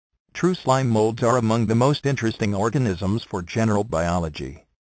True slime molds are among the most interesting organisms for general biology.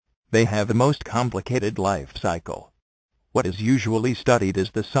 They have the most complicated life cycle. What is usually studied is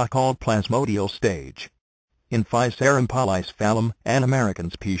the so-called plasmodial stage. In Physarum polycephalum, an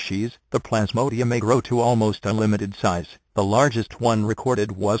American species, the plasmodium may grow to almost unlimited size. The largest one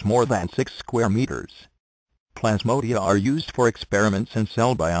recorded was more than 6 square meters. Plasmodia are used for experiments in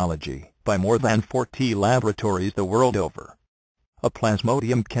cell biology by more than 40 laboratories the world over. A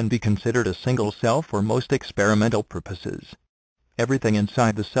plasmodium can be considered a single cell for most experimental purposes. Everything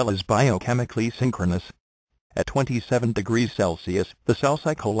inside the cell is biochemically synchronous. At 27 degrees Celsius, the cell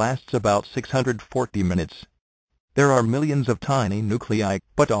cycle lasts about 640 minutes. There are millions of tiny nuclei,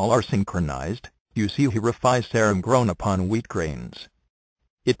 but all are synchronized. You see here a Physarum grown upon wheat grains.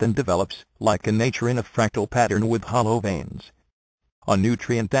 It then develops, like in nature, in a fractal pattern with hollow veins. On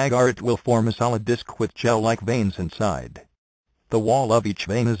nutrient agar it will form a solid disc with gel-like veins inside. The wall of each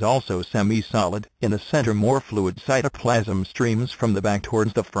vein is also semi-solid. In the center more fluid cytoplasm streams from the back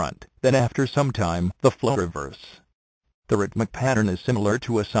towards the front. Then after some time, the flow reverses. The rhythmic pattern is similar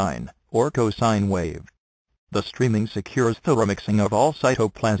to a sine, or cosine wave. The streaming secures the remixing of all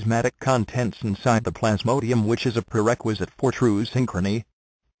cytoplasmatic contents inside the plasmodium, which is a prerequisite for true synchrony.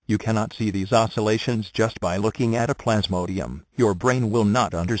 You cannot see these oscillations just by looking at a plasmodium. Your brain will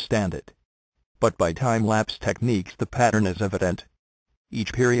not understand it. But by time-lapse techniques the pattern is evident.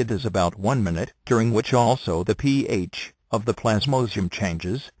 Each period is about 1 minute, during which also the pH of the plasmodium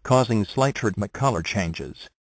changes, causing slight rhythmic color changes.